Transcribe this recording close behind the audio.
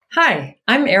Hi,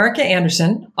 I'm Erica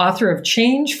Anderson, author of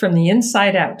Change from the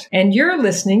Inside Out, and you're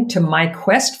listening to My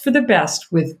Quest for the Best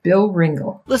with Bill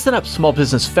Ringel. Listen up, small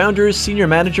business founders, senior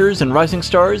managers, and rising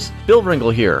stars. Bill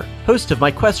Ringel here, host of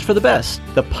My Quest for the Best,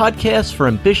 the podcast for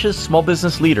ambitious small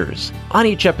business leaders. On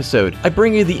each episode, I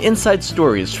bring you the inside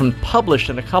stories from published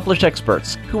and accomplished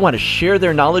experts who want to share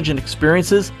their knowledge and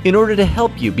experiences in order to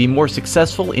help you be more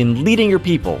successful in leading your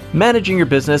people, managing your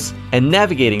business, and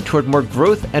navigating toward more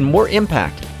growth and more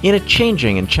impact in a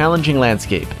changing and challenging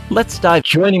landscape. Let's dive.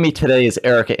 Joining me today is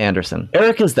Erica Anderson.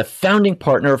 Erica is the founding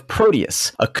partner of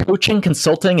Proteus, a coaching,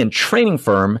 consulting, and training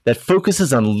firm that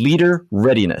focuses on leader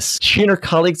readiness. She and her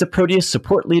colleagues at Proteus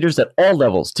support leaders at all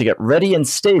levels to get ready and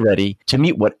stay ready to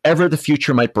meet whatever the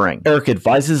future might bring. Erica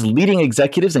advises leading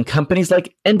executives in companies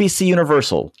like NBC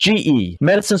Universal, GE,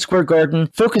 Madison Square Garden,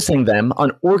 focusing them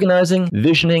on organizing,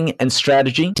 visioning, and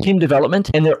strategy, team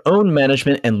development, and their own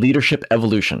management and leadership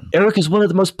evolution. Erica is one of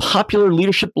the most popular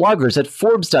leadership bloggers at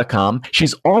Forbes.com.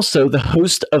 She's also the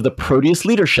host of the Proteus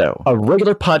Leader Show, a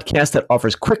regular podcast that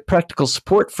offers quick, practical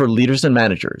support for leaders and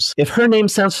managers. If her name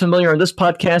sounds familiar on this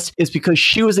podcast, it's because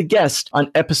she was a guest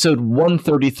on episode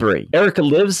 133. Erica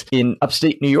lives in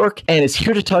upstate New York and is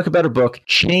here to talk about her book,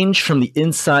 Change from the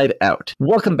Inside Out.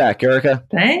 Welcome back, Erica.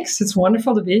 Thanks. It's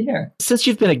wonderful to be here. Since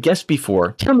you've been a guest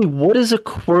before, tell me, what is a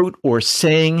quote or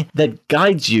saying that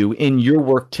guides you in your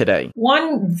work today?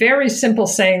 One very simple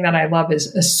saying that I love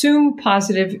is assume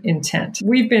positive intent.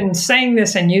 We've been saying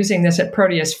this and using this at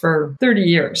Proteus for 30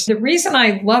 years. The reason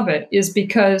I love it is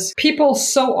because people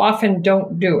so often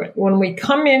don't do it. When we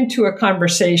come into a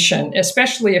conversation,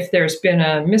 especially if there's been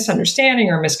a misunderstanding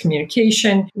or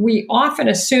miscommunication, we often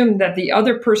assume that the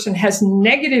other person has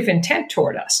negative intent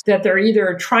toward us, that they're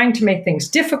either trying to make things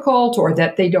difficult or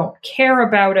that they don't care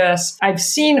about us. I've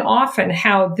seen often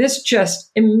how this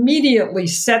just immediately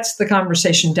sets the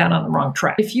conversation down on the wrong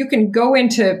track. If you can go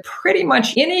into pretty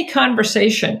much any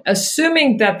conversation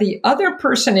assuming that the other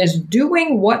person is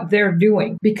doing what they're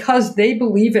doing because they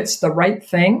believe it's the right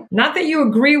thing, not that you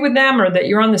agree with them or that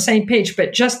you're on the same page,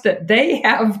 but just that they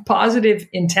have positive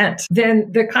intent, then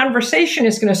the conversation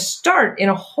is going to start in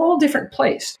a whole different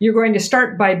place. You're going to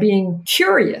start by being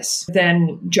curious,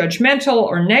 then judgmental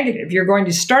or negative. You're going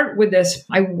to start with this,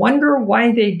 I wonder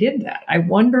why they did that. I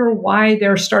wonder why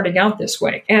they're starting out this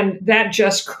way. And that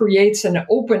just creates an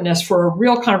openness for a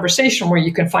real conversation where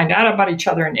you can find out about each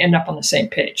other and end up on the same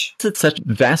page. It's such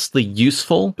vastly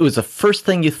useful. It was the first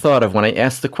thing you thought of when I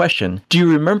asked the question. Do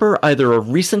you remember either a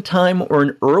recent time or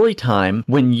an early time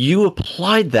when you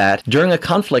applied that during a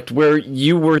conflict where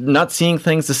you were not seeing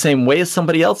things the same way as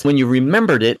somebody else? When you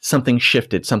remembered it, something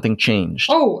shifted, something changed.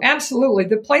 Oh, absolutely.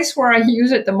 The place where I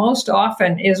use it the most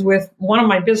often is with one of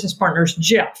my business partners,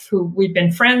 Jeff, who we've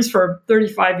been friends for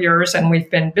 35 years and we've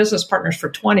been business partners for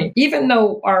 20. Even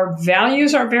though our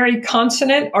values are very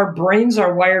consonant, our brains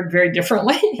are wired very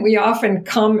differently. We often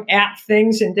come at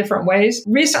things in different ways.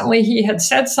 Recently, he had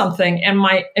said something, and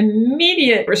my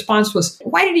immediate response was,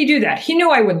 why did he do that? He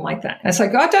knew I wouldn't like that. I was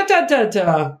like,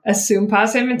 assume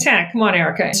positive intent. Come on,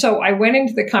 Erica. So I went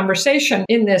into the conversation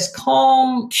in this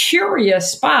calm,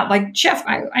 curious spot, like, Jeff,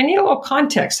 I need a little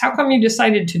context. How come you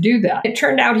decided to do that? It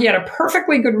turned out he had a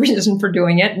perfectly good reason for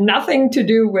doing it, nothing to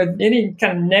do with any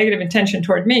kind of negative intention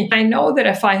toward me. I know that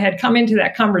if I had come into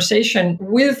that conversation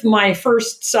with my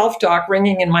first self-talk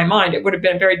ringing in my mind, it would have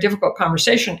been a very difficult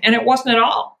conversation. And it wasn't at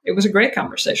all. It was a great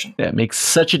conversation. Yeah, it makes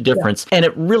such a difference. Yeah. And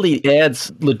it really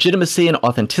adds legitimacy and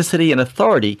authenticity and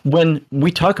authority when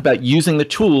we talk about using the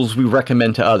tools we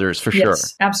recommend to others, for sure.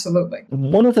 Yes, absolutely.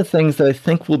 One of the things that I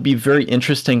think will be very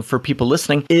interesting for people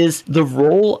listening is the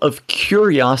role of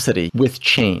curiosity with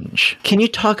change. Can you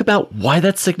talk about why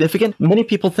that's significant? Many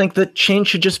people think that change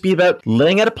should just be about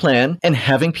laying out a plan and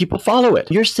having people follow it.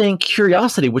 You're saying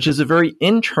curiosity, which is a very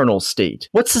internal state.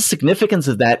 What's the significance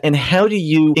of that, and how do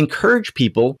you encourage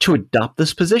people to adopt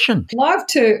this position? I'd love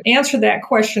to answer that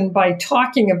question by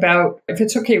talking about, if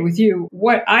it's okay with you,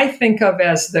 what I think of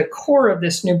as the core of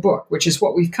this new book, which is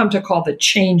what we've come to call the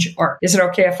change arc. Is it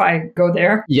okay if I go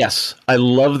there? Yes. I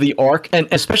love the arc, and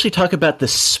especially talk about the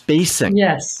spacing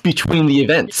between the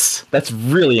events. That's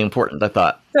really important, I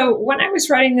thought. So when I was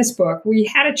writing this book, we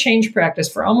had a change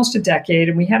practice for almost a decade,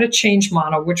 and we had a change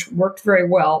model, which worked very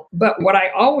well. But what I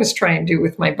always try and do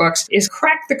with my books is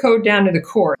crack the code down to the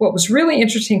core. What was really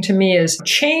interesting to me is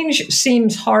change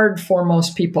seems hard for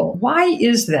most people. Why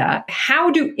is that? How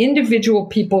do individual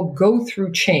people go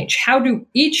through change? How do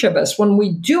each of us, when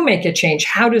we do make a change,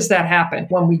 how does that happen?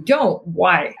 When we don't,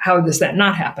 why? How does that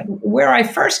not happen? Where I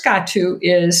first got to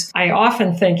is I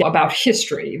often think about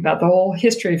history, about the whole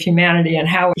history of humanity and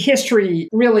how history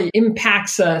really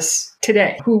impacts us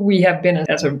today, who we have been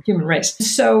as a human race.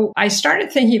 So I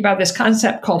started thinking about this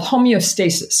concept called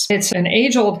homeostasis. It's an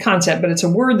age-old concept, but it's a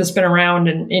word that's been around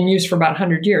and in use for about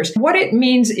 100 years. What it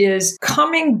means is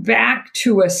coming back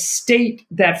to a state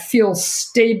that feels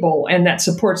stable and that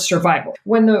supports survival.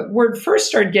 When the word first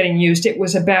started getting used, it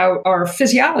was about our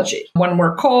physiology. When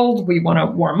we're cold, we want to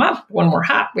warm up. When we're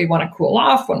hot, we want to cool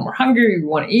off. When we're hungry, we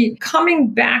want to eat.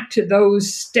 Coming back to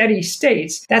those steady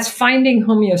states, that's finding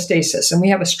homeostasis. And we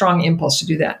have a strong impulse to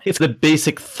do that. It's the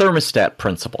basic thermostat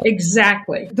principle.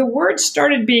 Exactly. The word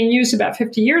started being used about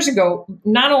 50 years ago,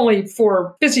 not only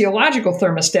for physiological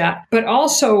thermostat, but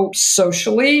also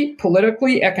socially,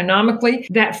 politically, economically,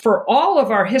 that for all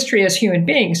of our history as human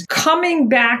beings, coming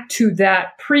back to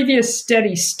that previous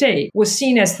steady state was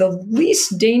seen as the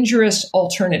least dangerous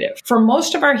alternative. For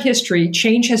most of our history,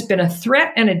 change has been a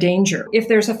threat and a danger. If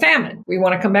there's a famine, we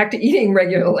want to come back to eating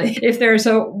regularly. If there's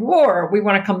a war, we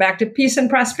want to come back to peace and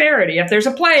prosperity. If there's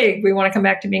a plague, we want to come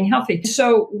back to being healthy.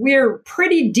 So we're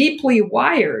pretty deeply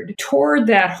wired toward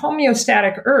that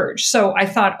homeostatic urge. So I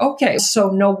thought, okay, so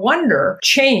no wonder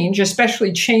change,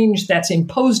 especially change that's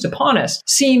imposed upon us,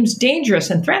 seems dangerous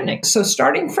and threatening. So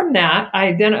starting from that,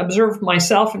 I then observed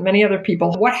myself and many other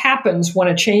people, what happens when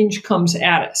a change comes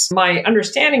at us? My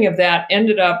understanding of that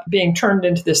ended up being turned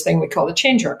into this thing we call the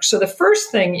change arc. So the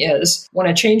first thing is when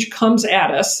a change comes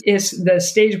at us is the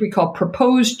stage we call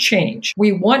proposed change.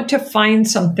 We want to find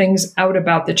some things out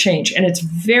about the change, and it's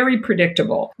very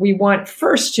predictable. We want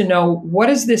first to know, what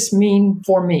does this mean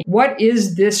for me? What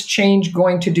is this change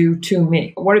going to do to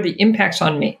me? What are the impacts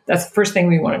on me? That's the first thing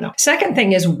we want to know. Second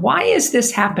thing is, why is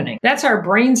this happening? That's our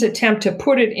brain's attempt to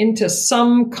put it into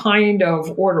some kind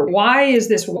of order. Why is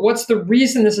this? What's the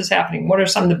reason this is happening? What are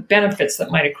some of the benefits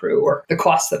that might accrue or the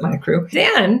costs that might accrue?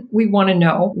 Then we want to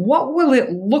know, what will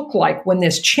it look like when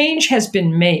this change has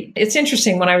been made? It's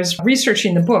interesting. When I was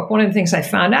researching the book, one of the things I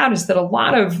found out is that a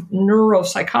lot of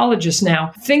neuropsychologists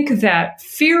now think that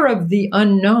fear of the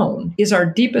unknown is our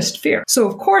deepest fear. So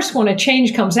of course, when a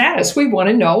change comes at us, we want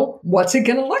to know, what's it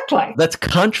going to look like? That's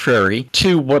contrary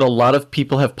to what a lot of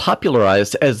people have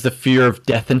popularized as the fear of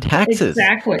death and taxes.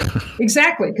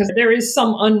 Exactly. Because there is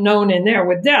some unknown in there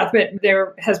with death, but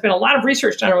there has been a lot of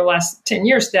research done over the last 10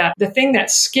 years that the thing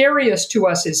that's scariest to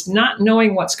us is not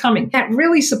knowing what's coming. That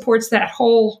really supports that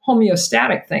whole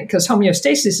homeostatic thing, because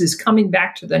homeostasis is coming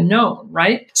back to the known,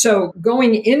 right? So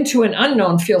going into an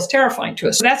unknown feels terrifying to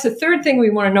us. So that's the third thing we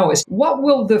want to know is, what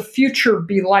will the future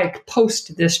be like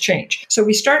post this change? So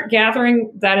we start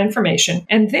gathering that information.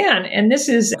 And then, and this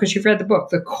is, because you've read the book,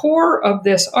 the core of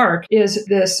this arc is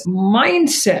this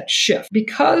mindset shift.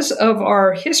 Because of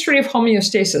our history of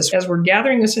homeostasis, as we're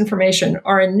gathering this information,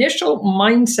 our initial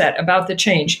mindset about the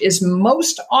change is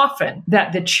most often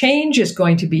that the change is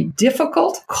going to be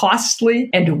difficult, costly,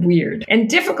 and weird. And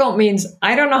difficult means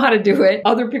I don't know how to do it.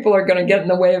 Other people are going to get in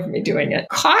the way of me doing it.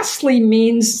 Costly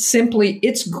means simply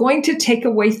it's going to take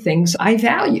away things I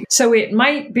value. So it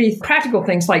might be practical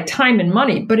things like time and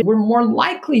money, but we're more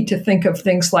likely to think of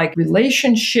things like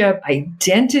relationship,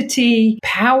 identity,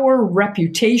 power,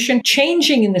 reputation.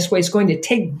 Changing in this way is going to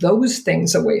take those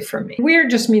things away from me. Weird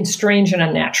just means strange and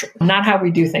unnatural, not how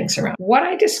we do things around. What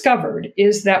I discovered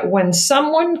is that when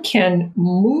someone can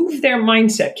move their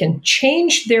mindset, can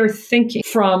change their thinking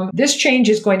from this change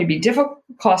is going to be difficult,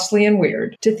 costly, and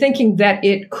weird, to thinking that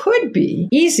it could be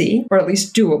easy, or at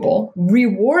least doable,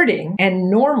 rewarding, and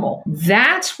normal,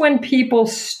 that's when people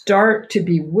start to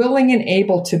be willing and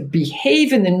able to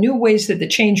behave in the new ways that the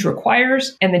change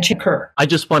requires and the change occur. I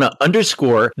just want to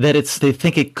underscore that they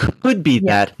think it could be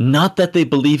that, not that they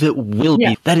believe it will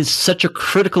be. That is such a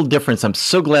critical difference. I'm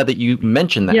so glad that you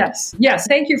mentioned that. Yes.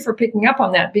 Thank you for picking up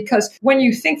on that, because when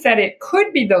you think that it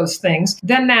could be those things,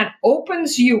 then that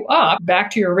opens you up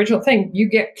back to your original thing. You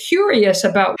get curious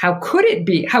about, how could it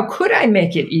be? How could I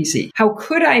make it easy? How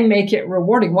could I make it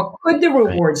rewarding? What could the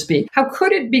rewards be? How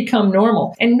could it become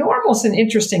normal? And normal is an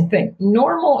interesting thing.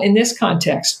 Normal in this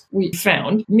context, we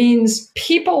found, means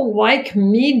people like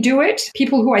me do it.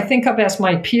 People who I think of as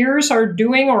my peers are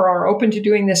doing or are open to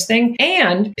doing this thing.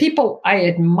 And people I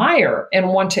admire and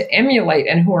want to emulate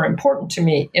and who are important to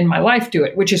me in my life do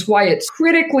it, which is why it's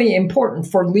critically important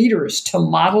for leaders to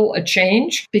model a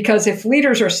change. Because if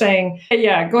leaders are saying, hey,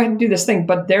 yeah, go ahead and do this thing,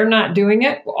 but they're not doing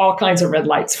it, all kinds of red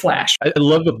lights flash. I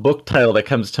love the book title that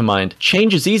comes to mind.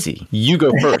 Change is easy. You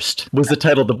go first was the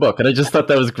title of the book. And I just thought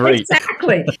that was great.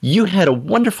 Exactly. You had a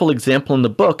wonderful example in the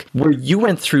book where you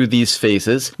went through these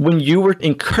phases when you were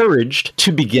encouraged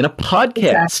to begin a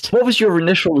podcast. Exactly. What was your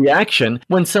initial reaction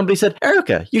when somebody said,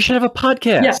 Erica, you should have a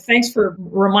podcast? Yes, thanks for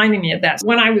reminding me of that.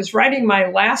 When I was writing my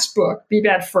last book, Be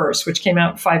Bad First, which came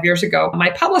out 5 years ago, my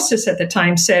publicist at the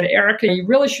time said, Erica, you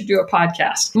really should do a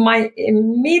podcast. My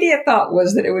immediate thought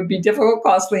was that it would be difficult,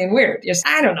 costly, and weird. Yes,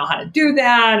 I don't know how to do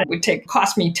that. It would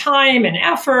cost me time and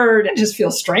effort. It just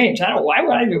feels strange. Why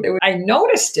would I do it? I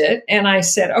noticed it and I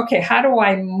said, okay, how do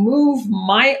I move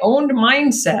my own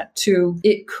mindset to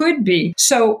it could be?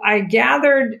 So I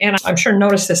gathered, and I'm sure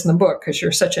noticed this in the book because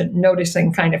you're such a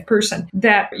noticing kind of person,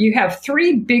 that you have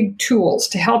 3 big tools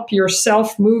to help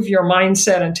yourself move your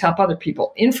mindset and to help other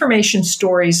people: information,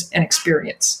 stories, and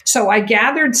experience. So I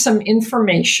gathered some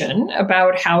information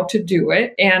about how to do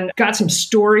it and got some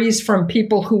stories from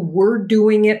people who were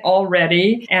doing it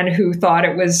already and who thought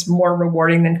it was more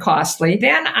rewarding than costly.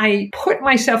 Then I put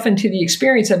myself into the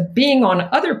experience of being on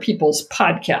other people's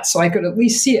podcasts so I could at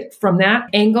least see it from that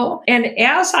angle. And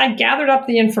as I gathered up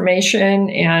the information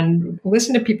and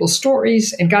listened to people's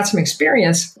stories and got some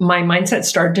experience, my mindset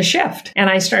started to shift. And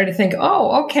I started to think,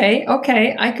 oh, okay,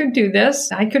 I could do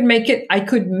this. I could make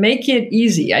it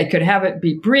easy. I could have it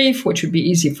be brief, which would be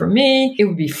easy for me. It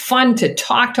would be fun to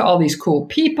talk to all these cool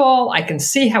people. I can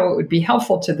see how it would be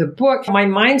helpful to the book. My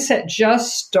mindset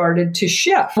just started to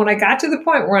shift. When I got to the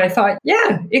point where I thought,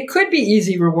 yeah, it could be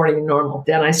easy, rewarding, and normal,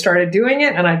 then I started doing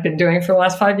it, and I've been doing it for the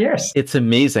last 5 years. It's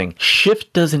amazing.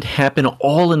 Shift doesn't happen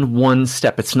all in one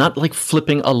step. It's not like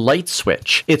flipping a light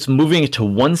switch. It's moving it to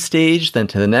one stage, then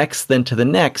to the next, then to the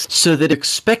next, so that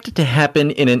expect it to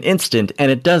happen in an instant,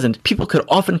 and it doesn't. People could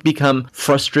often become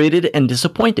frustrated and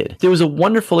disappointed. There was a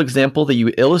wonderful example that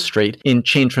you illustrate in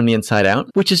Change from the Inside Out,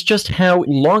 which is just how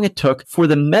long it took for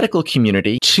the medical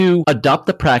community to adopt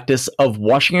the practice of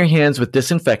washing your hands with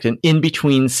disinfectant in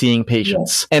between seeing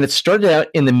patients. Yes. And it started out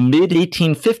in the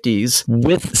mid-1850s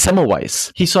with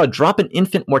Semmelweis. He saw a drop in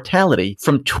infant mortality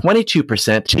from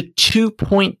 22% to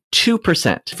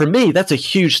 2.2%. For me, that's a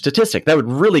huge statistic. That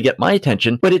would really get my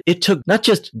attention. But it took not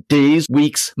just days,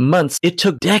 weeks, months. It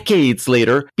took decades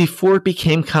later before it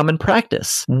became common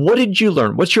practice. What did you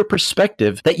learn? What's your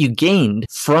perspective that you gained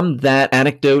from that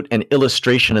anecdote and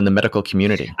illustration in the medical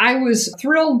community? I was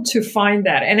thrilled to find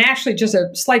that. And actually, just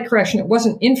a slight correction, it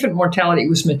wasn't infant mortality, it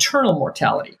was maternal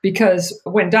mortality. Because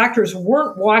when doctors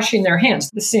weren't washing their hands,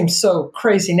 this seems so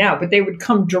crazy now, but they would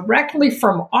come directly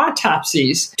from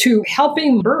autopsies to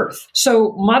helping birth.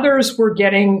 So mothers were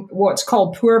getting what's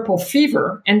called puerperal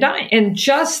fever and dying. And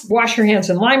just wash your hands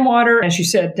in lime water, as you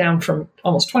said, down from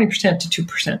almost 20% to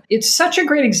 2%. It's such a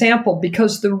great example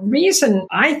because the reason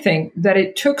I think that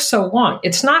it took so long,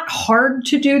 it's not hard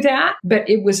to do that, but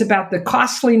it was about the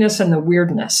costliness and the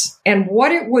weirdness. And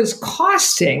what it was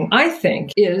costing, I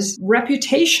think, is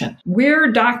reputation.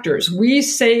 We're doctors. We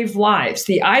save lives.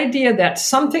 The idea that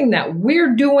something that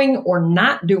we're doing or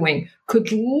not doing could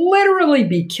literally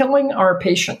be killing our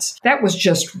patients. That was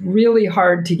just really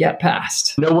hard to get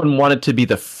past. No one wanted to be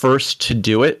the first to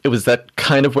do it. It was that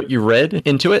kind of what you read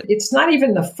into it? It's not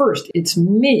even the first. It's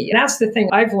me. And that's the thing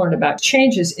I've learned about.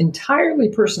 Change is entirely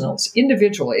personal. It's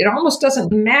individual. It almost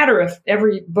doesn't matter if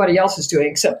everybody else is doing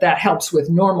it, except that helps with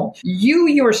normal. You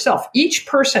yourself, each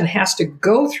person has to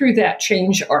go through that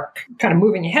change arc, kind of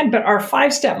moving ahead. But our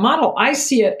 5-step model, I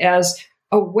see it as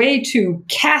a way to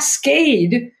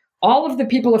cascade all of the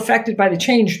people affected by the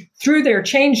change through their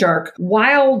change arc,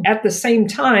 while at the same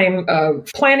time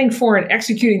planning for and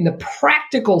executing the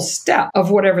practical step of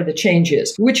whatever the change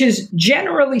is, which is,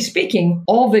 generally speaking,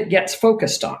 all that gets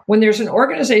focused on. When there's an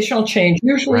organizational change,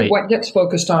 usually what gets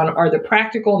focused on are the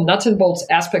practical nuts and bolts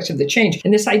aspects of the change.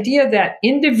 And this idea that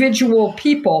individual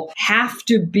people have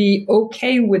to be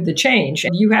okay with the change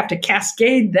and you have to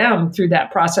cascade them through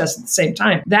that process at the same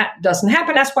time, that doesn't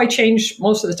happen. That's why change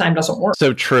most of the time doesn't work.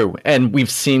 So true. And we've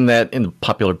seen that in the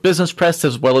popular business press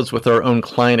as well as with our own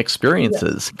client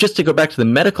experiences. Yes. Just to go back to the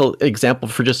medical example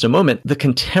for just a moment, the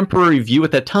contemporary view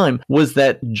at that time was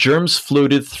that germs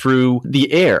floated through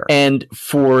the air. And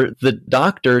for the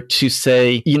doctor to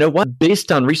say, you know what,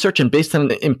 based on research and based on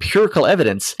empirical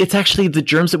evidence, it's actually the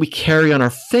germs that we carry on our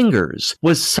fingers,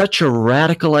 was such a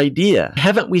radical idea.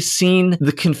 Haven't we seen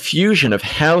the confusion of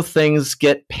how things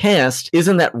get passed?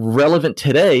 Isn't that relevant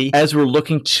today as we're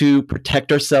looking to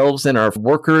protect ourselves and our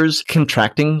workers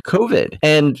contracting COVID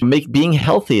and being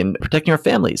healthy and protecting our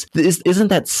families? Isn't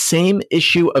that same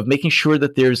issue of making sure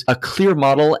that there's a clear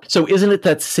model? So isn't it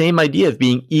that same idea of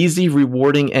being easy,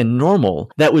 rewarding, and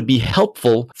normal that would be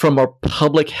helpful from our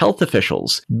public health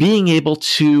officials, being able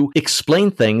to explain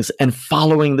things and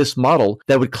following this model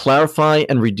that would clarify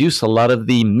and reduce a lot of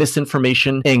the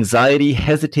misinformation, anxiety,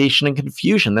 hesitation, and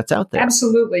confusion that's out there?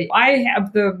 Absolutely. I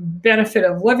have the benefit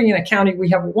of living in a county. We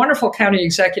have a wonderful county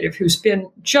executive executive who's been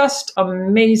just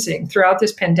amazing throughout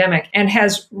this pandemic and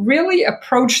has really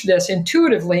approached this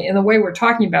intuitively in the way we're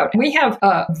talking about. We have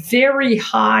a very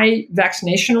high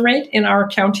vaccination rate in our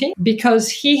county because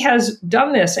he has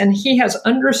done this and he has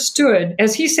understood,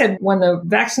 as he said, when the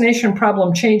vaccination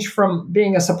problem changed from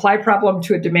being a supply problem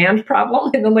to a demand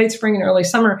problem in the late spring and early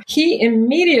summer, he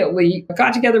immediately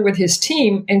got together with his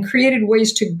team and created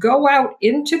ways to go out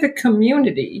into the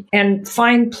community and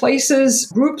find places,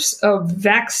 groups of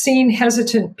vaccine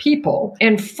hesitant people,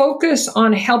 and focus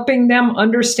on helping them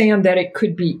understand that it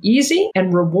could be easy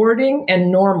and rewarding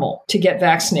and normal to get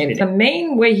vaccinated. The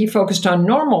main way he focused on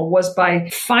normal was by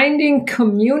finding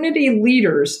community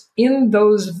leaders in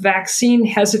those vaccine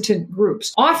hesitant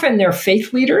groups. Often they're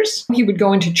faith leaders. He would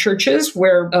go into churches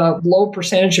where a low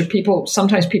percentage of people,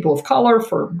 sometimes people of color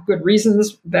for good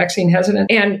reasons, vaccine hesitant,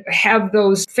 and have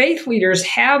those faith leaders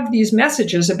have these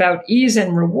messages about ease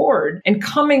and reward. And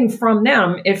coming from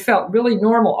them, it felt really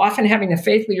normal, often having the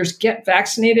faith leaders get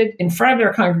vaccinated in front of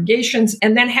their congregations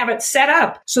and then have it set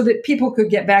up so that people could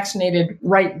get vaccinated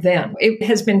right then. It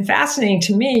has been fascinating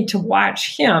to me to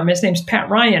watch him, his name's Pat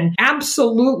Ryan,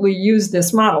 absolutely use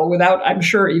this model without, I'm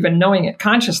sure, even knowing it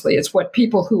consciously. It's what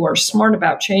people who are smart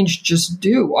about change just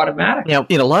do automatically. Now,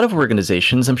 in a lot of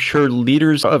organizations, I'm sure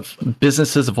leaders of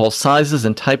businesses of all sizes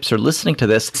and types are listening to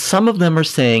this. Some of them are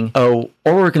saying, oh,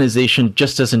 our organization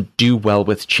just doesn't do well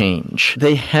with change.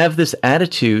 They have this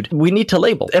attitude, we need to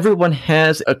label. Everyone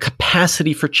has a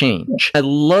capacity for change. I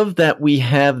love that we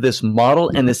have this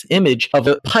model and this image of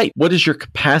a pipe. What is your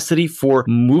capacity for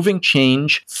moving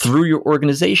change through your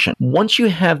organization? Once you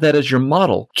have that as your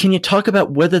model, can you talk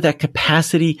about whether that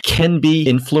capacity can be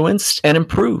influenced and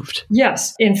improved?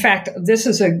 Yes. In fact, this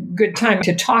is a good time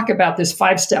to talk about this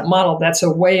 5-step model. That's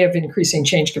a way of increasing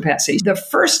change capacity. The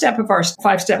first step of our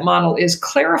 5-step model is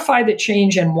clarify the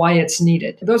change and why it's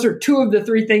needed. Those are 2 of the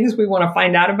 3 things we want to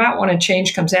find out about when a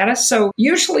change comes at us. So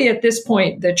usually at this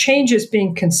point, the change is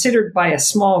being considered by a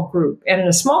small group. And in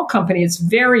a small company, it's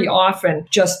very often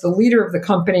just the leader of the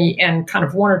company and kind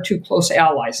of 1 or 2 close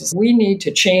allies. We need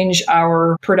to change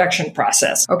our production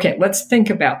process. Okay, let's think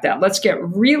about that. Let's get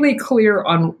really clear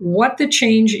on what the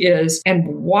change is and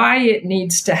why it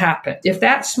needs to happen. If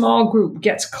that small group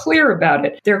gets clear about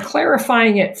it, they're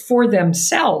clarifying it for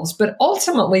themselves, but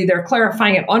ultimately they're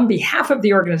clarifying it on behalf of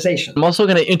the organization. I'm also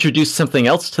going to introduce something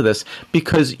else to this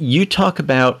because you talk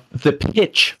about the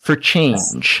pitch for change.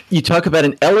 Yes. You talk about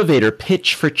an elevator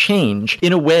pitch for change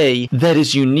in a way that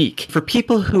is unique. For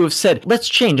people who have said, let's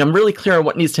change, I'm really clear on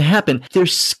what needs to happen, they're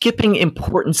skipping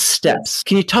important steps. Yes.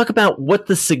 Can you talk about what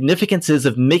the significance is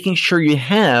of making sure you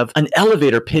have an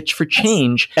elevator pitch for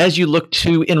change as you look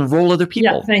to enroll other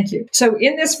people? Yeah, thank you. So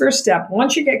in this first step,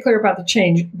 once you get clear about the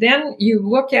change, then you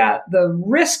look at the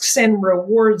risks and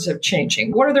rewards of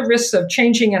changing. What are the risks of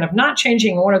changing and of not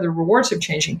changing? And what are the rewards of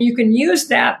changing? You can use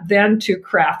that then to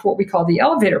craft what we call the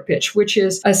elevator pitch, which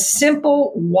is a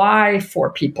simple why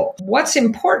for people. What's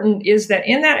important is that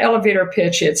in that elevator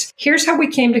pitch, it's here's how we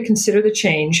came to consider the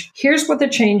change. Here's what the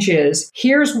change is.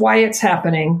 Here's why it's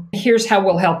happening. Here's how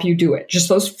we'll help you do it. Just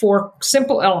those 4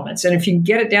 simple elements. And if you can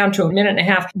get it down to a minute and a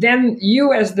half, then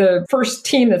you as the first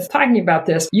team that's talking about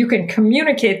this, you can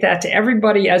communicate that to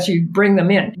everybody as you bring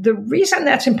them in. The reason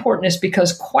that's important is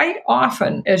because quite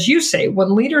often, as you say,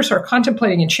 when leaders are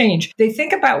contemplating a change, they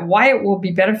think about why it will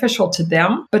be beneficial to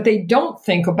them, but they don't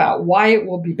think about why it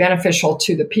will be beneficial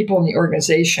to the people in the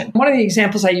organization. One of the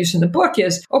examples I use in the book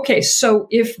is, okay, so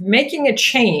if making a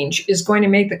change is going to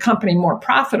make the company more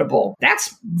profitable,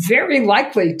 that's very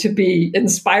likely to be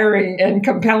inspiring and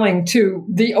compelling to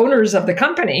the owners of the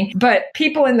company. But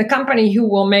people in the company who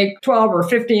will make $12 or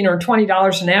 $15 or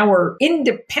 $20 an hour,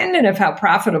 independent of how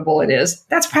profitable it is,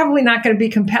 that's probably not going to be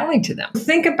compelling to them.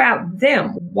 Think about them.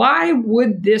 Why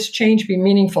would this change be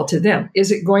meaningful to them?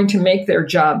 Is it going to make their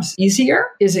jobs easier?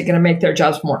 Is it going to make their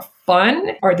jobs more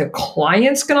fun? Are the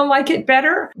clients going to like it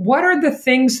better? What are the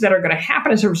things that are going to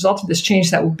happen as a result of this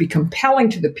change that will be compelling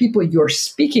to the people you're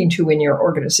speaking to in your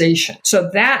organization? So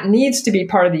that needs to be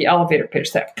part of the elevator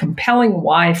pitch, that compelling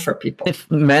why for people. If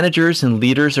managers and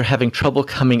leaders are having trouble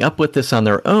coming up with this on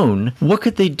their own, what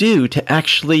could they do to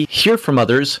actually hear from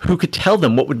others who could tell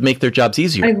them what would make their jobs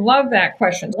easier? I love that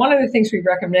question. One of the things we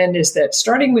recommend is that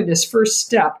starting with this first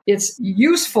step, it's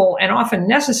useful and often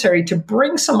necessary to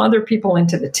bring some other people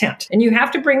into the tent. intent. And you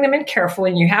have to bring them in carefully,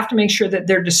 and you have to make sure that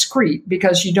they're discreet,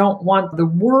 because you don't want the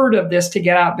word of this to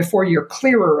get out before you're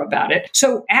clearer about it.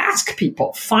 So ask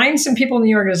people, find some people in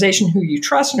the organization who you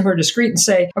trust and who are discreet, and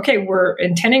say, okay, we're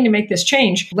intending to make this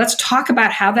change. Let's talk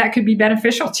about how that could be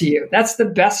beneficial to you. That's the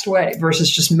best way versus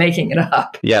just making it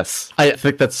up. Yes, I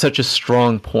think that's such a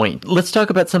strong point. Let's talk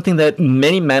about something that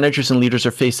many managers and leaders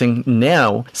are facing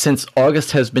now, since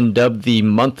August has been dubbed the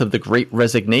month of the Great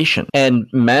Resignation. And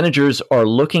managers are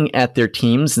looking at their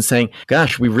teams and saying,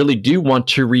 gosh, we really do want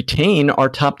to retain our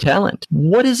top talent.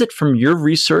 What is it from your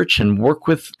research and work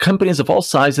with companies of all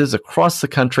sizes across the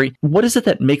country? What is it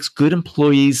that makes good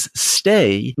employees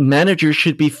stay? Managers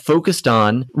should be focused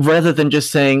on, rather than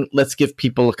just saying, let's give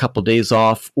people a couple days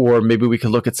off, or maybe we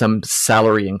could look at some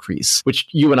salary increase, which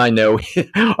you and I know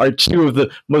are two of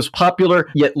the most popular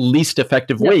yet least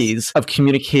effective ways of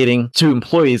communicating to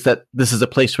employees that this is a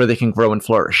place where they can grow and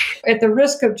flourish. At the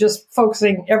risk of just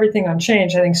focusing everything on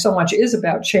change, I think so much is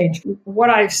about change. What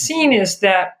I've seen is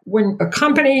that when a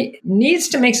company needs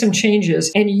to make some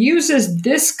changes and uses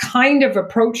this kind of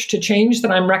approach to change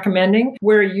that I'm recommending,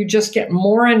 where you just get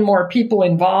more and more people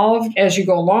involved as you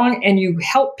go along and you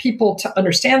help people to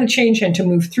understand the change and to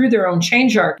move through their own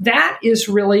change arc, that is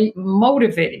really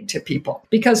motivating to people,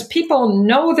 because people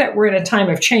know that we're in a time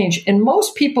of change. And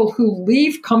most people who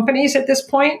leave companies at this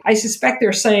point, I suspect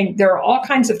they're saying there are all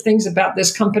kinds of things about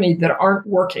this company that aren't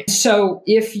working. So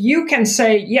if you can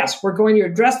say, yes, we're going to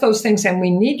address those things and we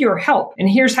need your help, and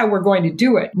here's how we're going to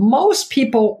do it, most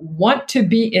people want to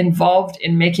be involved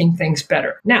in making things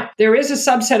better. Now, there is a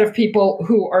subset of people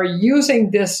who are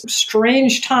using this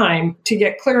strange time to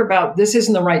get clear about this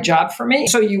isn't the right job for me.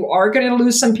 So you are going to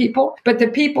lose some people, but the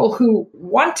people who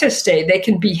want to stay, they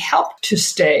can be helped to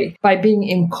stay by being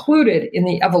included in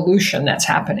the evolution that's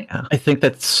happening. I think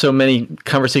that so many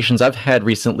conversations I've had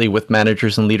recently with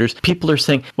managers and leaders, people are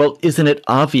saying, well, isn't it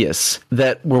obvious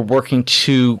that we're working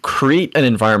to create an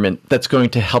environment that's going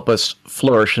to help us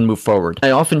flourish and move forward?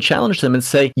 I often challenge them and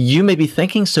say, you may be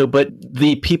thinking so, but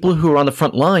the people who are on the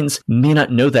front lines may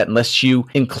not know that unless you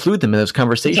include them in those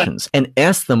conversations and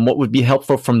ask them what would be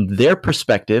helpful from their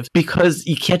perspective, because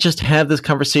you can't just have this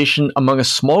conversation among a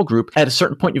small group. At a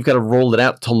certain point, you've got to roll it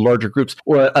out to larger groups,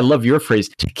 or I love your phrase,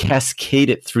 to cascade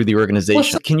it through the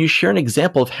organization. Can you share an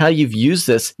example of how you've used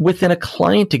this within a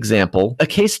client example, a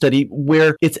case study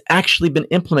where it's actually been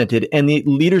implemented and the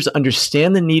leaders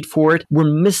understand the need for it? We're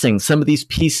missing some of these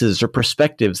pieces or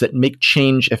perspectives that make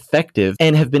change effective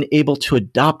and have been able to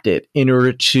adopt it in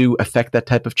order to affect that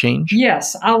type of change?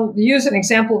 Yes. I'll use an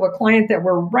example of a client that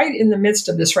we're right in the midst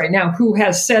of this right now, who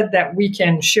has said that we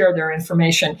can share their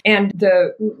information. And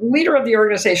the leader of the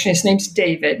organization, his name's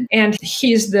David, and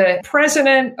he's the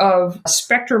president of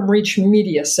Spectrum Reach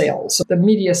Media Sales, the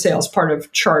media sales part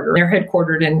of Charter. They're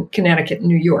headquartered in Connecticut and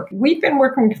New York. We've been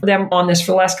working with them on this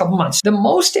for the last couple months. The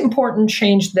most important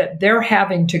change that they're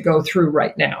having to go through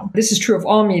right now, this is true of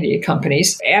all media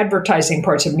companies, advertising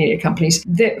parts of media companies,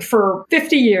 that for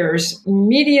 50 years,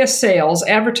 media sales,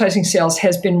 advertising sales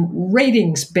has been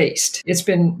ratings based. It's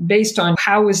been based on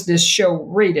how is this show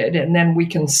rated, and then we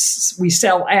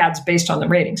sell ads based on the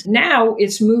ratings. Now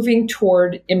it's moving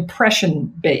toward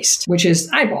impression based, which is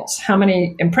eyeballs. How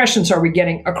many impressions are we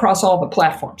getting across all the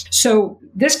platforms? So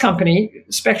this company,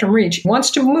 Spectrum Reach,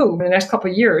 wants to move in the next couple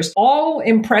of years all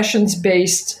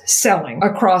impressions-based selling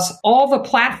across all the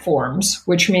platforms,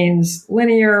 which means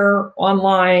linear,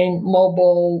 online,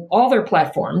 mobile, all their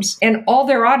platforms, and all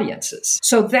their audiences.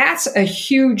 So that's a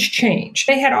huge change.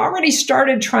 They had already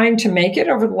started trying to make it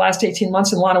over the last 18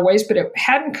 months in a lot of ways, but it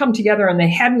hadn't come together and they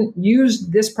hadn't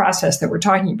used this process that we're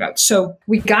talking about. So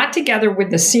we got together with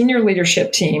the senior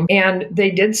leadership team and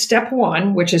they did step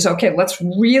one, which is, okay, let's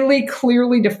really clearly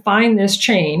define this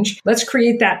change. Let's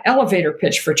create that elevator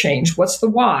pitch for change. What's the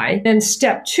why? Then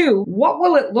step two, what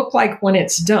will it look like when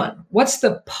it's done? What's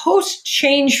the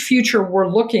post-change future we're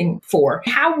looking for?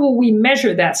 How will we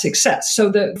measure that success? So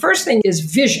the first thing is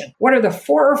vision. What are the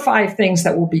 4 or 5 things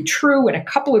that will be true in a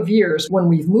couple of years when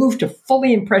we've moved to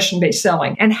fully impression-based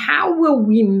selling? And how will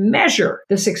we measure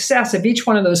the success of each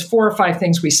one of those 4 or 5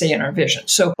 things we say in our vision?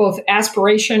 So both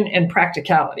aspiration and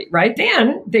practicality, right?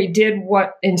 Then they did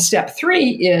what in step 3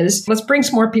 is, let's bring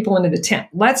some more people into the tent.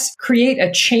 Let's create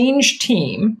a change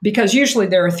team, because usually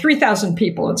there are 3,000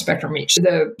 people in Spectrum Reach.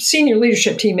 The senior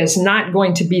leadership team is not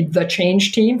going to be the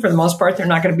change team. For the most part, they're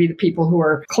not going to be the people who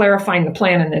are clarifying the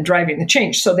plan and then driving the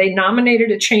change. So they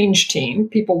nominated a change team,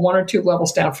 people 1 or 2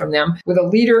 levels down from them, with a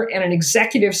leader and an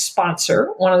executive sponsor,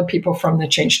 one of the people from the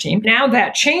change team. Now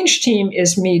that change team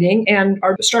is meeting and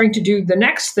are starting to do the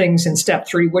next things in step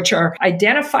 3, which are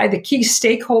identify the key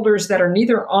stakeholders that are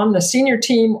neither on the senior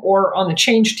team or on the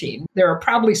change team. There are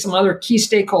probably some other key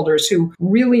stakeholders who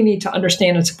really need to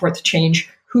understand and support the change.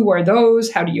 Who are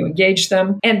those? How do you engage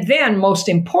them? And then, most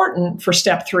important for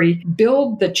step 3,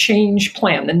 build the change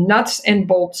plan, the nuts and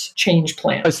bolts change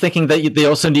plan. I was thinking that they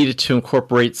also needed to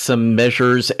incorporate some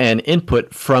measures and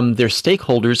input from their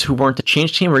stakeholders who weren't the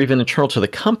change team or even internal to the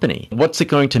company. What's it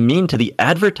going to mean to the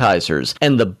advertisers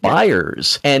and the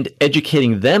buyers and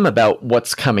educating them about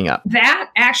what's coming up? That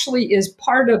actually is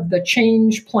part of the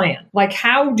change plan. Like,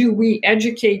 how do we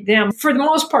educate them? For the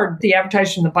most part, the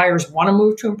advertisers and the buyers want to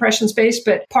move to impressions-based,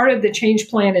 but part of the change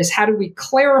plan is how do we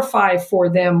clarify for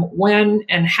them when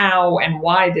and how and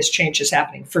why this change is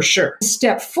happening, for sure.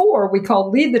 Step 4, we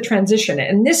call lead the transition.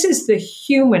 And this is the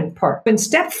human part. In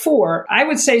step 4, I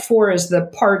would say 4 is the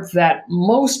part that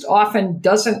most often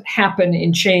doesn't happen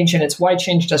in change, and it's why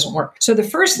change doesn't work. So the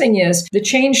first thing is the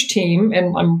change team,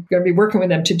 and I'm going to be working with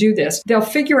them to do this, they'll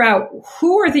figure out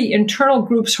who are the internal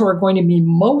groups who are going to be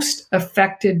most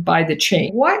affected by the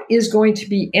change. What is going to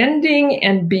be ending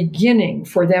and beginning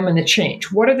for them in the change?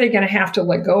 What are they going to have to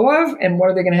let go of, and what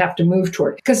are they going to have to move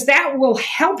toward? Because that will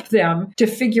help them to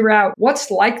figure out what's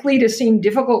likely to seem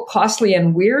difficult, costly,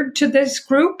 and weird to this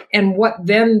group, and what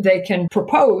then they can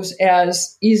propose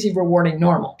as easy, rewarding,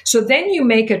 normal. So then you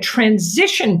make a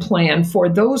transition plan for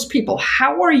those people.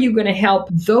 How are you going to help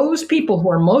those people who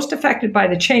are most affected by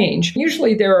the change?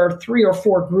 Usually there are 3 or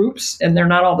 4 groups, and they're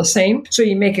not all the same. So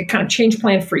you make a kind of change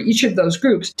plan for each of those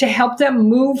groups to help them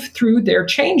move through their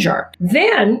change arc.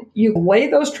 Then you lay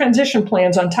those transition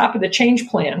plans on top of the change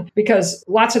plan, because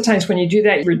lots of times when you do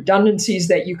that, redundancies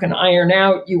that you can iron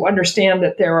out, you understand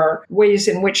that there are ways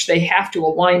in which they have to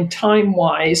align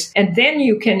time-wise, and then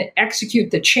you can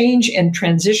execute the change and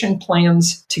transition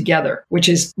plans together, which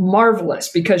is marvelous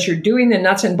because you're doing the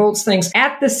nuts and bolts things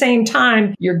at the same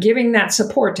time. You're giving that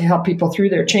support to help people through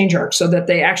their change arc so that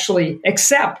they actually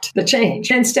accept the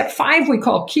change. And step 5, we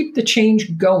call keep the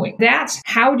change going. That's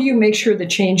how do you make sure the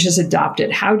change is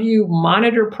adopted? How do you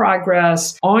monitor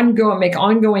progress, make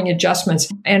ongoing adjustments?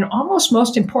 And almost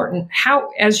most important,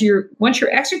 once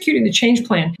you're executing the change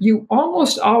plan, you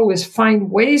almost always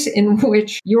find ways in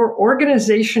which your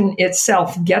organization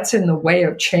itself gets in the way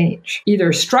of change,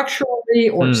 either structurally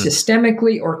or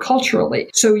systemically or culturally.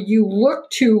 So you look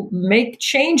to make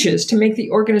changes to make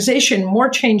the organization more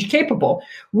change capable,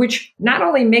 which not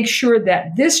only makes sure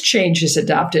that this change is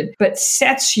adopted, but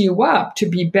sets you up to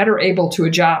be better able to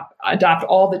adopt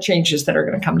all the changes that are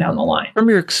going to come down the line. From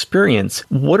your experience,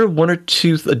 what are 1 or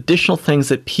 2 additional things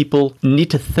that people need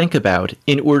to think about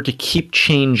in order to keep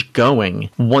change going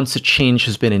once a change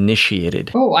has been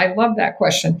initiated? Oh, I love that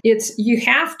question. You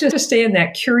have to stay in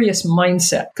that curious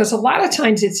mindset, because a lot of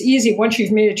times it's easy once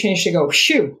you've made a change to go,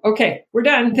 shoo, okay, we're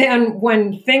done. Then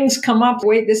when things come up,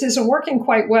 wait, this isn't working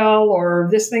quite well, or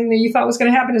this thing that you thought was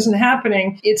going to happen isn't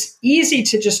happening, it's easy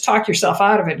to just talk yourself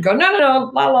out of it and go,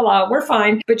 no, la, we're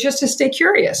fine. But just to stay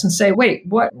curious and say, wait,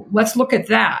 let's look at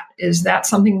that. Is that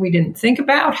something we didn't think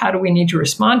about? How do we need to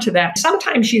respond to that?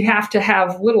 Sometimes you have to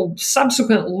have little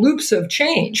subsequent loops of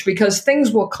change because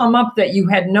things will come up that you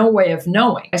had no way of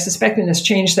knowing. I suspect in this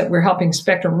change that we're helping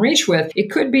Spectrum Reach with, it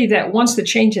could be that once the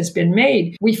change has been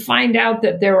made, we find out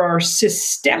that there are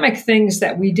systemic things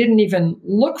that we didn't even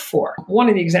look for. One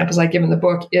of the examples I give in the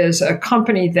book is a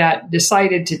company that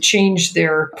decided to change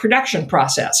their production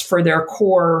process for their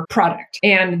core product.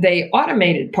 And they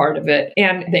automated part of it,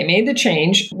 and they made the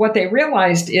change. What they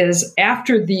realized is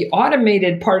after the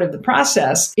automated part of the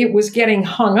process, it was getting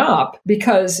hung up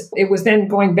because it was then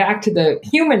going back to the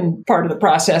human part of the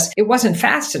process. It wasn't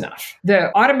fast enough. The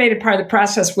automated part of the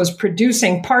process was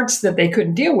producing parts that they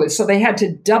couldn't deal with. So they had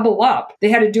to double up. They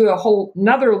had to do a whole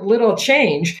another little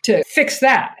change to fix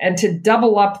that and to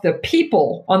double up the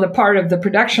people on the part of the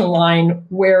production line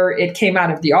where it came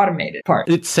out of the automated part.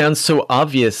 It sounds so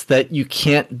obvious that you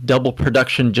can't double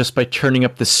production just by turning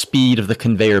up the speed of the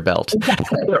conveyor belt.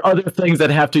 Exactly. There are other things that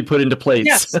have to be put into place.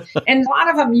 Yes. And a lot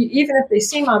of them, even if they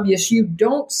seem obvious, you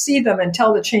don't see them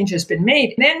until the change has been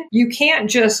made. Then you can't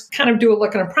just kind of do a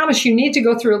look and a promise. You need to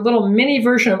go through a little mini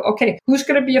version of, okay, who's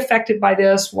going to be affected by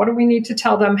this? What do we need to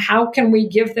tell them? How can we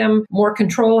give them more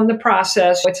control in the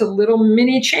process? It's a little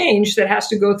mini change that has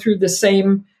to go through the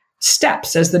same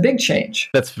steps as the big change.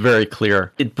 That's very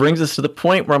clear. It brings us to the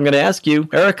point where I'm going to ask you,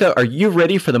 Erica, are you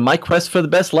ready for the My Quest for the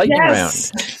Best lightning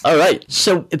round? All right.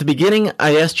 So at the beginning,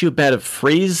 I asked you about a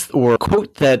phrase or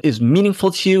quote that is meaningful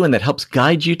to you and that helps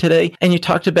guide you today. And you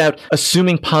talked about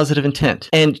assuming positive intent.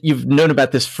 And you've known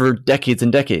about this for decades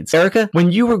and decades. Erica,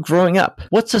 when you were growing up,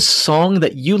 what's a song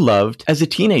that you loved as a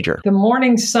teenager? The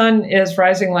Morning Sun is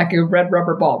Rising Like a Red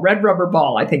Rubber Ball. Red Rubber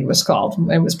Ball, I think it was called.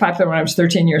 It was popular when I was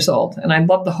 13 years old. And I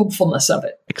loved the Hopeful hopefulness of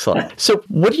it. Excellent. So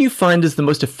what do you find is the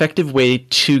most effective way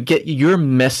to get your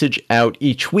message out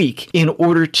each week in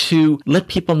order to let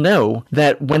people know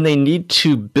that when they need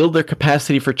to build their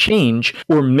capacity for change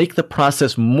or make the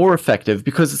process more effective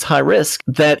because it's high risk,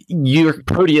 that your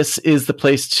Proteus is the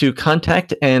place to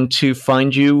contact and to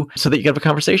find you so that you can have a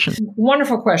conversation?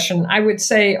 Wonderful question. I would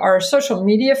say our social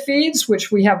media feeds,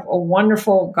 which we have a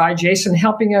wonderful guy, Jason,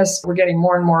 helping us. We're getting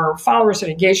more and more followers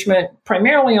and engagement,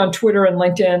 primarily on Twitter and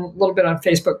LinkedIn, a little bit on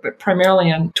Facebook, but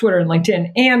primarily on Twitter and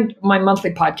LinkedIn, and my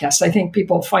monthly podcast. I think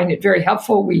people find it very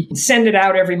helpful. We send it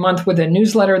out every month with a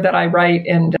newsletter that I write,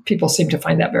 and people seem to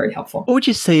find that very helpful. What would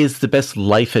you say is the best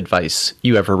life advice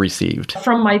you ever received?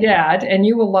 From my dad, and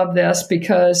you will love this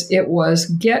because it was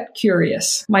get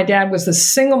curious. My dad was the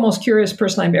single most curious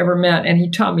person I've ever met, and he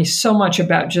taught me so much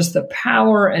about just the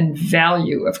power and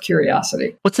value of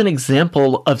curiosity. What's an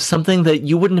example of something that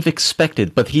you wouldn't have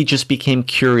expected, but he just became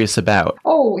curious about?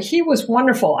 Oh, he was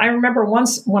wonderful. I remember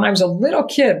once when I was a little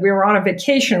kid, we were on a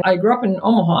vacation. I grew up in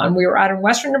Omaha, and we were out in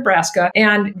western Nebraska,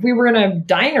 and we were in a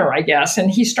diner, I guess, and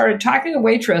he started talking to the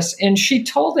waitress, and she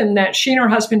told him that she and her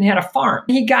husband had a farm.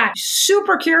 He got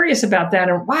super curious about that,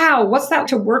 and wow, what's that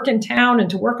to work in town and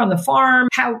to work on the farm?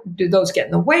 How do those get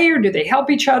in the way, or do they help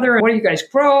each other? What do you guys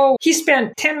grow? He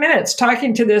spent 10 minutes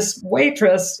talking to this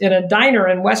waitress in a diner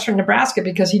in western Nebraska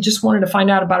because he just wanted to find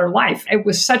out about her life. It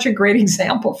was such a great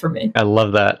example for me. I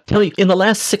love that. Tell me, in the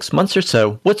last 6 months or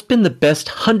so, what's been the best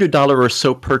 $100 or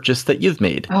so purchase that you've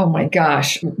made? Oh my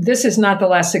gosh. This is not the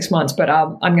last 6 months, but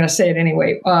I'm going to say it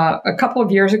anyway. A couple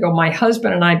of years ago, my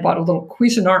husband and I bought a little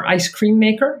Cuisinart ice cream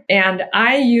maker, and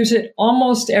I use it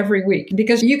almost every week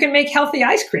because you can make healthy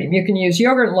ice cream. You can use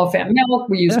yogurt and low-fat milk.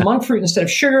 We use monk fruit instead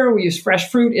of sugar. We use fresh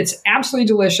fruit. It's absolutely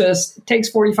delicious. It takes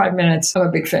 45 minutes. I'm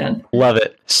a big fan. Love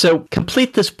it. So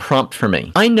complete this prompt for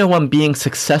me. I know I'm being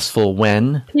successful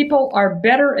when people are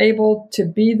better able to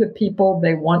be the people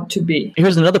they want to be.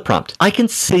 Here's another prompt. I can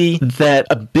see that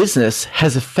a business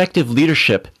has effective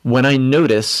leadership when I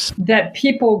notice that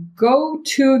people go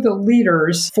to the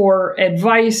leaders for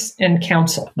advice and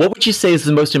counsel. What would you say is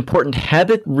the most important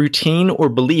habit, routine, or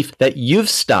belief that you've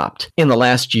stopped in the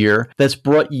last year that's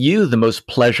brought you the most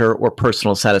pleasure or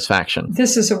personal satisfaction?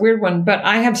 This is a weird one, but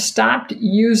I have stopped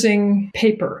using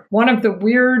paper. One of the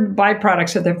weird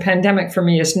byproducts of the pandemic for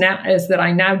me is that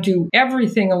I now do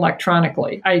everything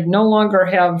electronically. I no longer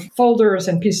have folders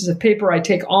and pieces of paper. I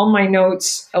take all my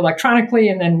notes electronically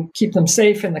and then keep them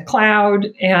safe in the cloud.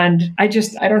 And I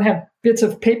don't have bits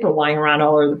of paper lying around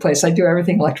all over the place. I do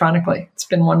everything electronically. It's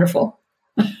been wonderful.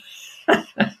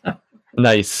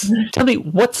 Nice. Tell me,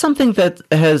 what's something that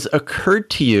has occurred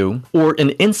to you or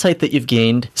an insight that you've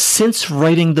gained since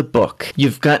writing the book?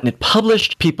 You've gotten it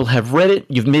published, people have read it,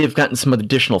 you may have gotten some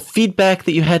additional feedback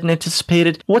that you hadn't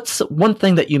anticipated. What's one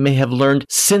thing that you may have learned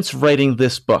since writing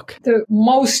this book? The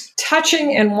most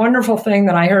touching and wonderful thing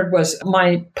that I heard was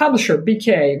my publisher,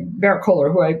 BK, Barrett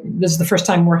Kohler, this is the first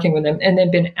time working with them, and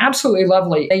they've been absolutely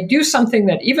lovely. They do something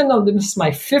that, even though this is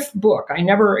my 5th book, I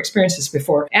never experienced this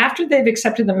before. After they've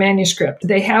accepted the manuscript,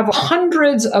 they have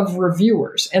hundreds of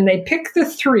reviewers, and they pick the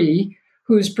 3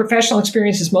 whose professional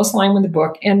experience is most aligned with the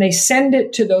book, and they send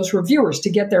it to those reviewers to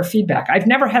get their feedback. I've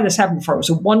never had this happen before. It was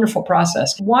a wonderful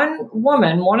process. One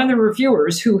woman, one of the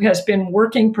reviewers who has been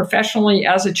working professionally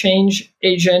as a change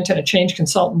agent and a change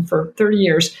consultant for 30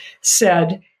 years,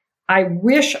 said, I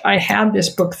wish I had this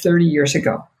book 30 years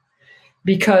ago.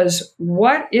 Because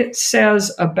what it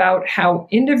says about how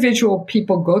individual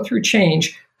people go through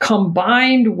change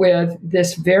combined with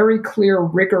this very clear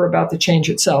rigor about the change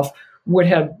itself would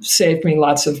have saved me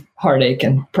lots of heartache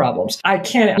and problems.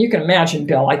 You can imagine,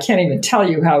 Bill, I can't even tell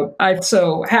you how I'm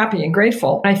so happy and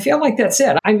grateful. I feel like that's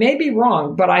it. I may be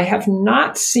wrong, but I have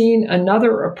not seen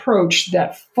another approach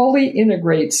that fully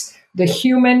integrates the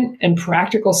human and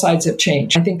practical sides of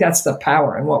change. I think that's the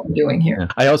power in what we're doing here.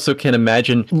 I also can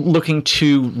imagine looking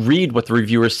to read what the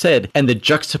reviewer said and the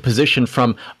juxtaposition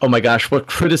from, oh my gosh, what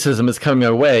criticism is coming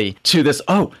my way, to this,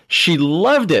 oh, she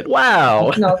loved it.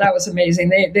 Wow. No, that was amazing.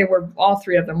 They were, all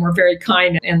 3 of them were very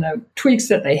kind, and the tweaks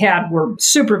that they had were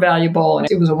super valuable,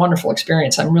 and it was a wonderful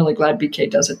experience. I'm really glad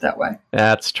BK does it that way.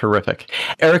 That's terrific.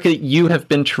 Erica, you have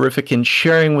been terrific in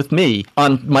sharing with me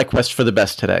on my quest for the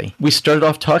best today. We started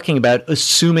off talking about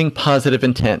assuming positive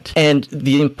intent and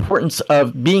the importance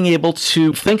of being able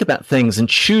to think about things and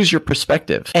choose your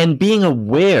perspective and being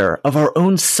aware of our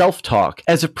own self-talk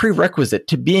as a prerequisite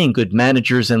to being good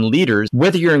managers and leaders,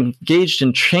 whether you're engaged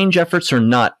in change efforts or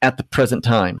not at the present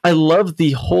time. I love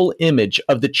the whole image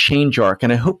of the change arc,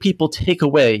 and I hope people take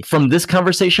away from this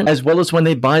conversation, as well as when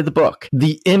they buy the book,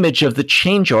 the image of the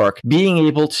change arc, being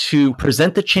able to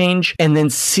present the change and then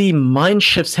see mind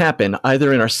shifts happen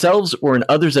either in ourselves or in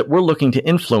others that we're looking to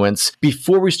influence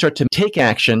before we start to take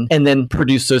action and then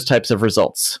produce those types of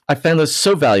results. I found this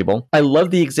so valuable. I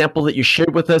love the example that you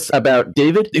shared with us about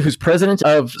David, who's president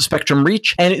of Spectrum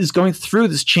Reach and is going through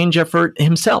this change effort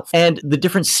himself, and the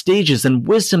different stages and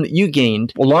wisdom that you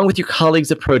gained along with your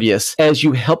colleagues at Proteus as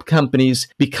you help companies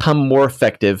become more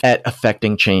effective at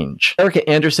affecting change. Erica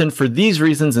Anderson, for these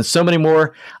reasons and so many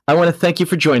more, I want to thank you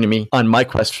for joining me on My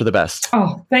Quest for the Best.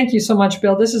 Oh, thank you so much,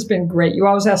 Bill. This has been great. You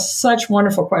always ask such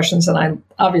wonderful questions, and I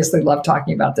obviously love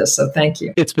talking about this, so thank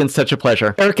you. It's been such a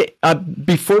pleasure. Erica,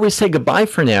 before we say goodbye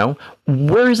for now,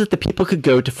 where is it that people could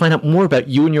go to find out more about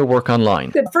you and your work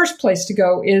online? The first place to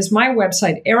go is my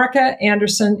website, Erica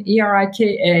Anderson,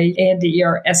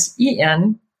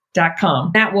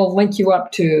 ErikaAndersen.com. That will link you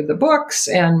up to the books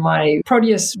and my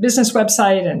Proteus business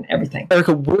website and everything.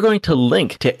 Erica, we're going to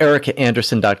link to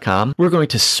ErikaAndersen.com. We're going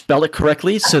to spell it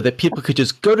correctly so that people could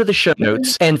just go to the show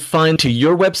notes and find to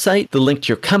your website, the link to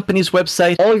your company's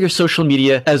website, all your social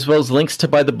media, as well as links to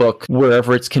buy the book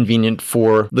wherever it's convenient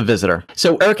for the visitor.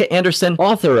 So Erica Andersen,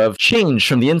 author of Change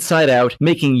from the Inside Out,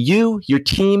 making you, your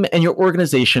team, and your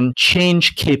organization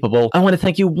change capable. I want to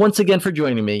thank you once again for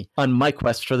joining me on My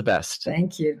Quest for the Best.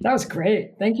 Thank you. That was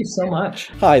great. Thank you so much.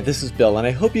 Hi, this is Bill, and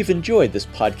I hope you've enjoyed this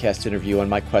podcast interview on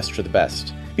My Quest for the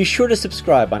Best. Be sure to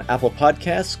subscribe on Apple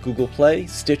Podcasts, Google Play,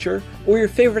 Stitcher, or your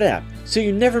favorite app so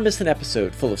you never miss an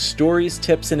episode full of stories,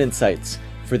 tips, and insights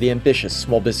for the ambitious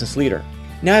small business leader.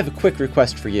 Now I have a quick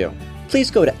request for you. Please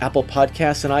go to Apple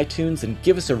Podcasts and iTunes and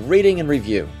give us a rating and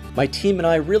review. My team and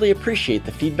I really appreciate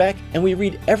the feedback, and we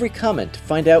read every comment to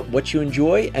find out what you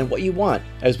enjoy and what you want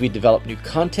as we develop new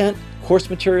content, course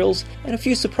materials, and a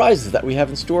few surprises that we have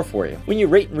in store for you. When you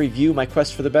rate and review My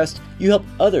Quest for the Best, you help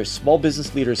other small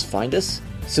business leaders find us,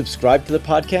 subscribe to the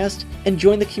podcast, and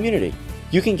join the community.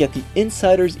 You can get the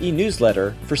Insiders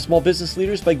e-newsletter for small business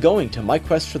leaders by going to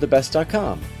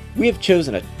myquestforthebest.com. We have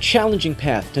chosen a challenging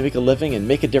path to make a living and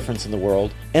make a difference in the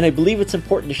world, and I believe it's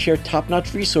important to share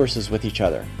top-notch resources with each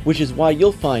other, which is why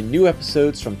you'll find new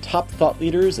episodes from top thought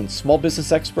leaders and small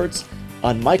business experts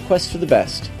on My Quest for the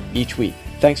Best each week.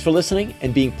 Thanks for listening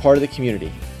and being part of the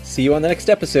community. See you on the next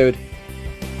episode.